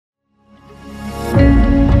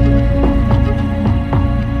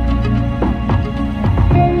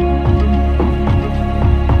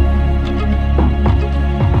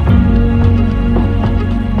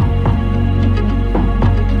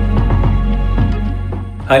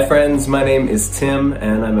Hi friends, my name is Tim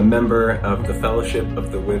and I'm a member of the Fellowship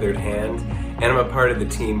of the Withered Hand and I'm a part of the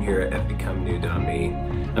team here at BecomeNew.me.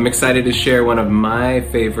 I'm excited to share one of my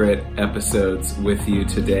favorite episodes with you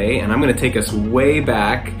today, and I'm going to take us way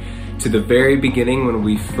back to the very beginning when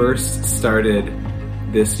we first started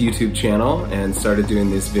this YouTube channel and started doing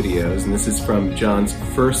these videos. And this is from John's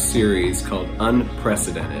first series called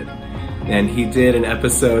Unprecedented. And he did an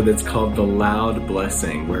episode that's called The Loud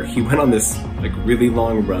Blessing, where he went on this really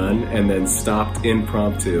long run and then stopped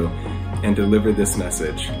impromptu and delivered this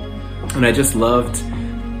message. And I just loved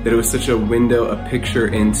that it was such a window, a picture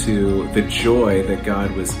into the joy that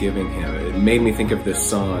God was giving him. It made me think of this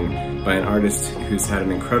song by an artist who's had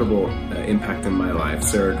an incredible impact in my life,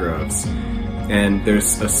 Sarah Groves. And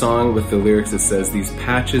there's a song with the lyrics that says, "These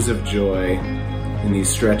patches of joy and these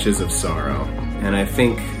stretches of sorrow." And I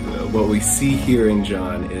think what we see here in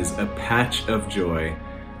John is a patch of joy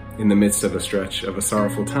in the midst of a stretch of a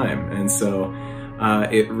sorrowful time. And so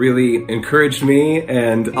it really encouraged me.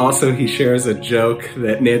 And also he shares a joke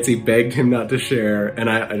that Nancy begged him not to share. And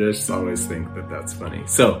I just always think that that's funny.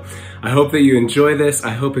 So I hope that you enjoy this.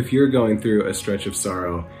 I hope if you're going through a stretch of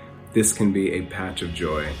sorrow, this can be a patch of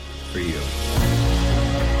joy for you.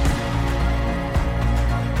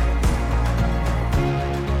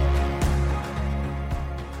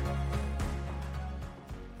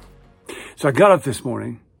 So I got up this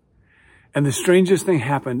morning, and the strangest thing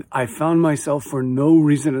happened. I found myself, for no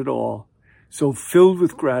reason at all, so filled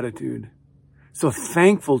with gratitude, so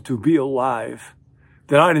thankful to be alive,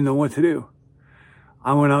 that I didn't know what to do.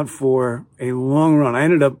 I went out for a long run. I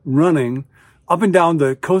ended up running up and down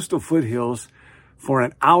the coastal foothills for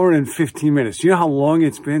an hour and 15 minutes. Do you know how long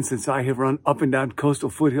it's been since I have run up and down coastal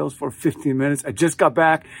foothills for 15 minutes? I just got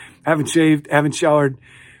back, haven't shaved, haven't showered.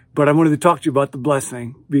 But I wanted to talk to you about the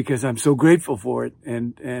blessing because I'm so grateful for it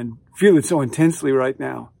and feel it so intensely right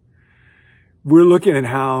now. We're looking at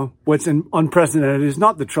how what's unprecedented is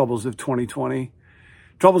not the troubles of 2020.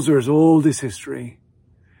 Troubles are as old as history.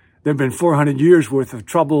 There have been 400 years worth of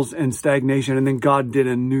troubles and stagnation, and then God did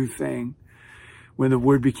a new thing when the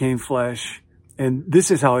Word became flesh. And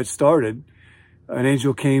this is how it started. An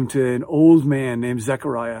angel came to an old man named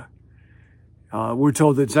Zechariah. We're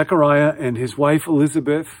told that Zechariah and his wife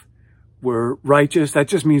Elizabeth were righteous. That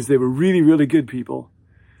just means they were really, really good people.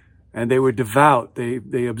 And they were devout.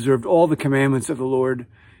 They observed all the commandments of the Lord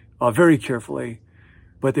very carefully.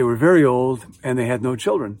 But they were very old and they had no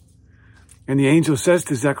children. And the angel says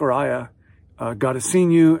to Zechariah, God has seen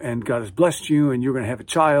you and God has blessed you and you're going to have a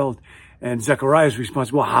child. And Zechariah's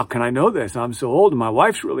response, well, how can I know this? I'm so old and my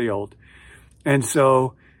wife's really old. And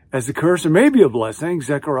so, as a curse or maybe a blessing,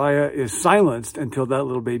 Zechariah is silenced until that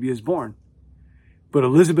little baby is born. But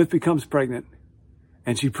Elizabeth becomes pregnant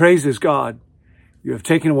and she praises God. You have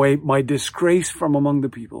taken away my disgrace from among the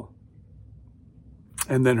people.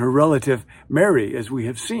 And then her relative, Mary, as we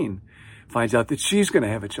have seen, finds out that she's going to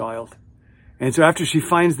have a child. And so after she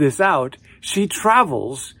finds this out, she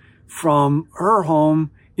travels from her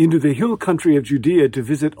home into the hill country of Judea to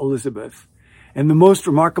visit Elizabeth. And the most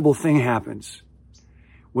remarkable thing happens.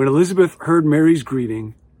 When Elizabeth heard Mary's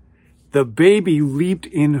greeting, the baby leaped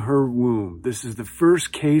in her womb. This is the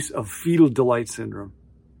first case of fetal delight syndrome.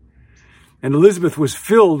 And Elizabeth was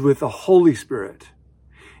filled with the Holy Spirit.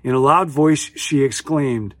 In a loud voice, she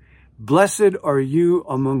exclaimed, "Blessed are you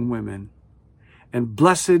among women, and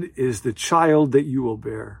blessed is the child that you will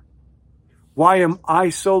bear. Why am I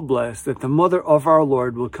so blessed that the mother of our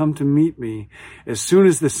Lord will come to meet me as soon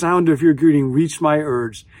as the sound of your greeting reached my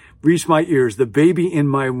ears? The baby in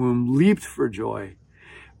my womb leaped for joy.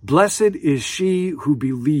 Blessed is she who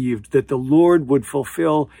believed that the Lord would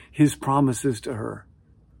fulfill his promises to her."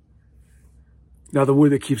 Now the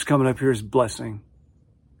word that keeps coming up here is blessing.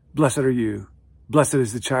 Blessed are you. Blessed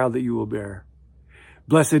is the child that you will bear.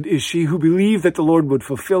 Blessed is she who believed that the Lord would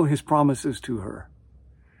fulfill his promises to her.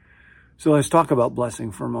 So let's talk about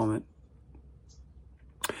blessing for a moment.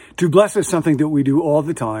 To bless is something that we do all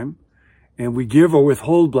the time. And we give or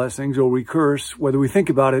withhold blessings or we curse, whether we think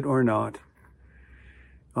about it or not.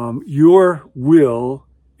 Your will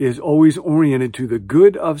is always oriented to the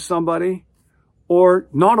good of somebody or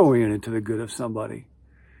not oriented to the good of somebody.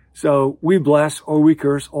 So we bless or we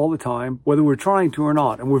curse all the time, whether we're trying to or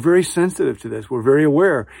not. And we're very sensitive to this. We're very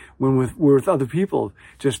aware when we're with other people,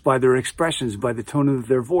 just by their expressions, by the tone of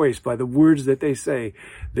their voice, by the words that they say.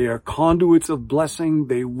 They are conduits of blessing.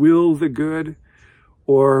 They will the good,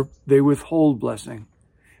 or they withhold blessing.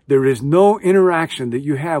 There is no interaction that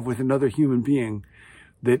you have with another human being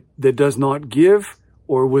that does not give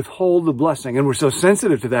or withhold the blessing. And we're so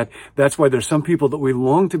sensitive to that. That's why there's some people that we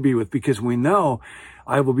long to be with, because we know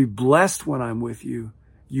I will be blessed when I'm with you.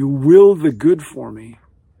 You will the good for me,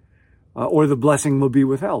 or the blessing will be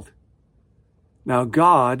withheld. Now,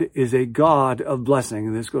 God is a God of blessing,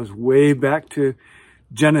 and this goes way back to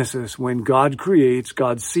Genesis. When God creates,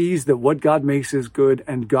 God sees that what God makes is good,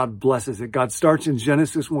 and God blesses it. God starts in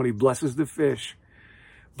Genesis when he blesses the fish,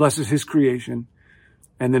 blesses his creation,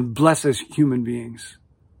 and then blesses human beings.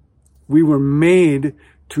 We were made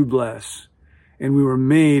to bless, and we were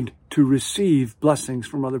made to receive blessings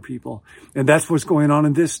from other people. And that's what's going on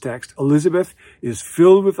in this text. Elizabeth is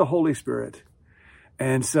filled with the Holy Spirit.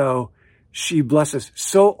 And so she blesses.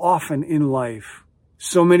 So often in life,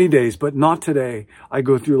 so many days, but not today, I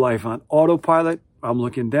go through life on autopilot. I'm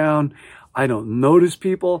looking down. I don't notice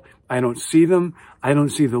people. I don't see them. I don't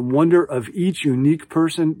see the wonder of each unique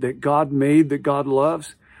person that God made, that God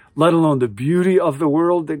loves, let alone the beauty of the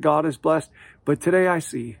world that God has blessed. But today I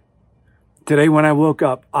see. Today when I woke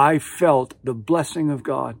up, I felt the blessing of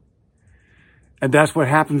God. And that's what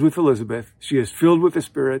happens with Elizabeth. She is filled with the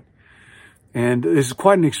Spirit. And this is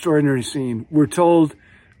quite an extraordinary scene. We're told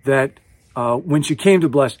that when she came to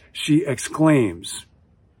bless, she exclaims.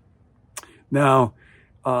 Now,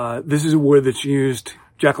 this is a word that's used,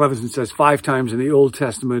 Jack Levinson says, 5 times in the Old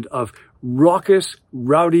Testament, of raucous,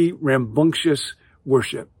 rowdy, rambunctious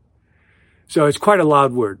worship. So it's quite a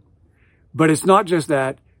loud word. But it's not just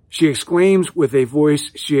that. She exclaims with a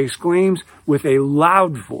voice. She exclaims with a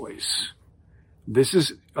loud voice. This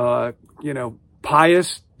is,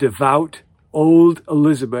 pious, devout, old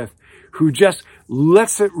Elizabeth, who just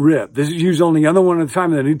lets it rip. This is used only other one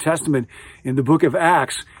time in the New Testament in the book of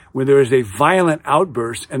Acts, when there is a violent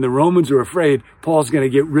outburst and the Romans are afraid Paul's going to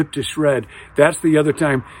get ripped to shred. That's the other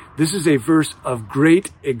time. This is a verse of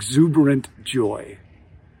great exuberant joy.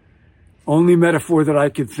 Only metaphor that I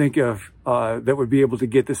could think of that would be able to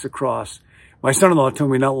get this across. My son-in-law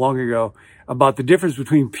told me not long ago about the difference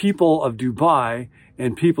between people of Dubai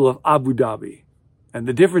and people of Abu Dhabi. And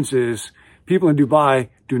the difference is people in Dubai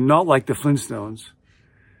do not like the Flintstones,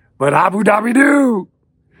 but Abu Dhabi do.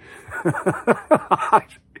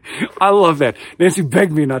 I love that. Nancy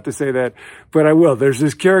begged me not to say that, but I will. There's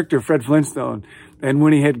this character, Fred Flintstone, and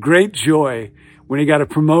when he had great joy, when he got a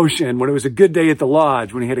promotion, when it was a good day at the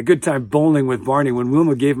lodge, when he had a good time bowling with Barney, when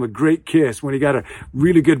Wilma gave him a great kiss, when he got a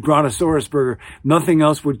really good brontosaurus burger, nothing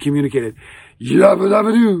else would communicate it. Yabba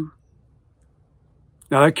dabba doo.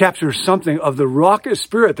 Now that captures something of the raucous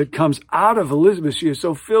spirit that comes out of Elizabeth. She is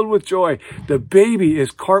so filled with joy. The baby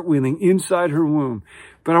is cartwheeling inside her womb.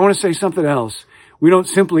 But I want to say something else. We don't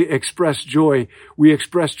simply express joy. We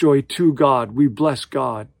express joy to God. We bless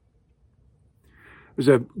God. There's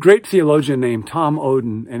a great theologian named Tom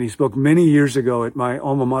Oden, and he spoke many years ago at my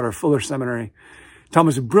alma mater, Fuller Seminary. Tom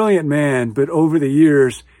was a brilliant man, but over the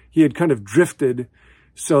years, he had kind of drifted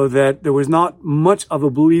so that there was not much of a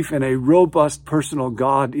belief in a robust personal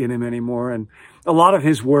God in him anymore. And a lot of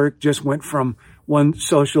his work just went from one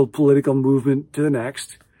social political movement to the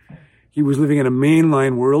next. He was living in a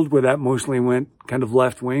mainline world where that mostly went kind of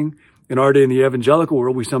left wing. In our day, in the evangelical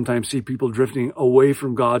world, we sometimes see people drifting away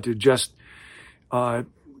from God to just kind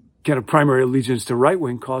of primary allegiance to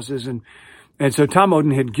right-wing causes. And so Tom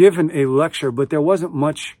Oden had given a lecture, but there wasn't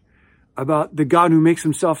much about the God who makes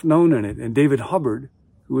himself known in it. And David Hubbard,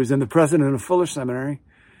 who was then the president of Fuller Seminary,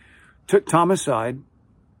 took Tom aside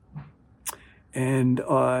and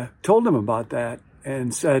told him about that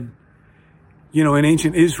and said, you know, in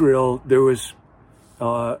ancient Israel, there was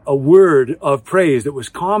a word of praise that was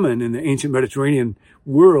common in the ancient Mediterranean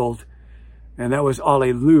world, and that was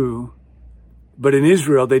Alleluia. But in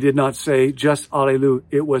Israel, they did not say just Alleluia.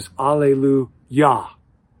 It was Alleluia.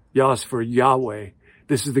 Yah is for Yahweh.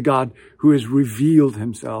 This is the God who has revealed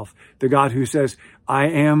himself, the God who says, I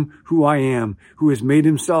am, who has made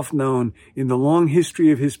himself known in the long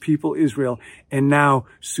history of his people Israel, and now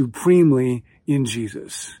supremely in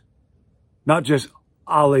Jesus. Not just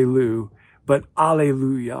Alleluia, but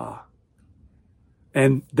Alleluia.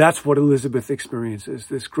 And that's what Elizabeth experiences,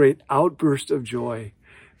 this great outburst of joy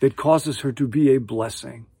that causes her to be a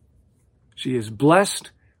blessing. She is blessed,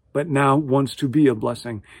 but now wants to be a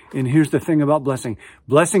blessing. And here's the thing about blessing.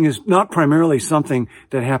 Blessing is not primarily something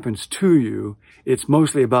that happens to you. It's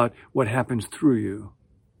mostly about what happens through you.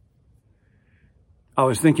 I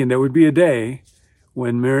was thinking there would be a day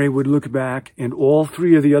when Mary would look back and all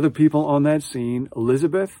 3 of the other people on that scene,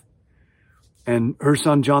 Elizabeth and her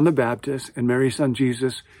son John the Baptist and Mary's son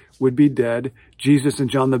Jesus, would be dead. Jesus and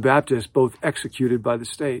John the Baptist both executed by the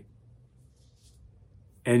state.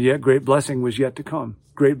 And yet great blessing was yet to come.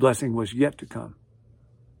 Great blessing was yet to come.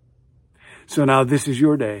 So now this is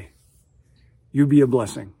your day. You be a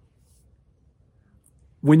blessing.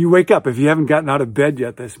 When you wake up, if you haven't gotten out of bed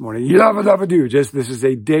yet this morning, yabba-dabba-doo, just this is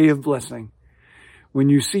a day of blessing. When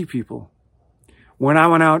you see people. When I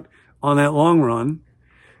went out on that long run,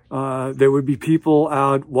 there would be people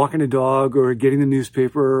out walking a dog or getting the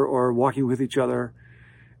newspaper or walking with each other.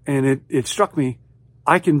 And it struck me,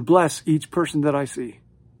 I can bless each person that I see.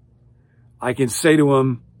 I can say to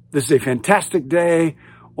them, this is a fantastic day,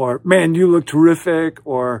 or man, you look terrific,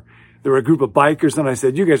 or there were a group of bikers and I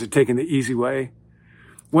said, you guys are taking the easy way.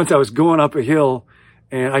 Once I was going up a hill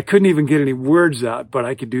and I couldn't even get any words out, but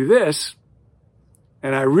I could do this.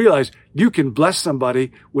 And I realized you can bless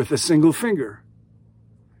somebody with a single finger.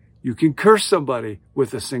 You can curse somebody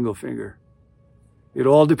with a single finger. It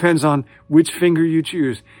all depends on which finger you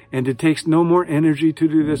choose. And it takes no more energy to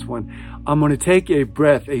do this one. I'm going to take a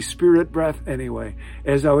breath, a spirit breath anyway.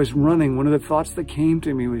 As I was running, one of the thoughts that came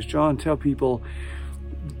to me was, John, tell people,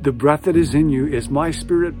 the breath that is in you is my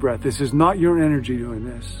spirit breath. This is not your energy doing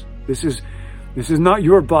this. This is not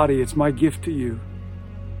your body. It's my gift to you.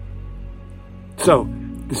 So,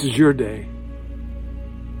 this is your day.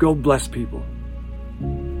 Go bless people.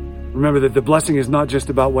 Remember that the blessing is not just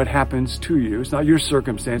about what happens to you. It's not your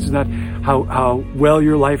circumstance. It's not how well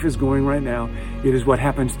your life is going right now. It is what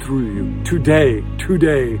happens through you. Today,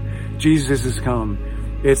 Jesus has come.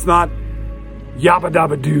 It's not yabba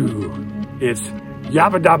dabba doo. It's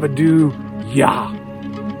yabba dabba doo, ya.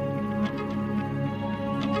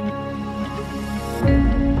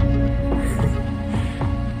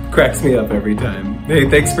 Cracks me up every time. Hey,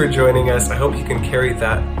 thanks for joining us. I hope you can carry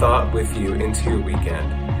that thought with you into your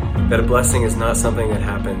weekend. That a blessing is not something that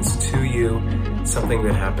happens to you, it's something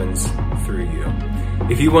that happens through you.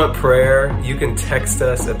 If you want prayer, you can text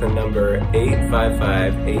us at the number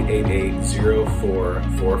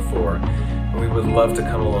 855-888-0444. And we would love to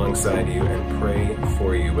come alongside you and pray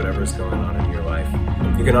for you, whatever's going on in your life.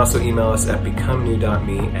 You can also email us at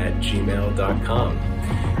becomenew.me@gmail.com.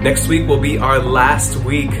 Next week will be our last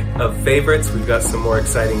week of favorites. We've got some more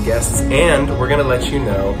exciting guests, and we're going to let you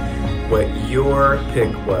know what your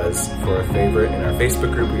pick was for a favorite in our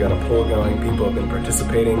Facebook group. We got a poll going. People have been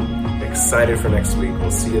participating. Excited for next week.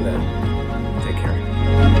 We'll see you then. Take care.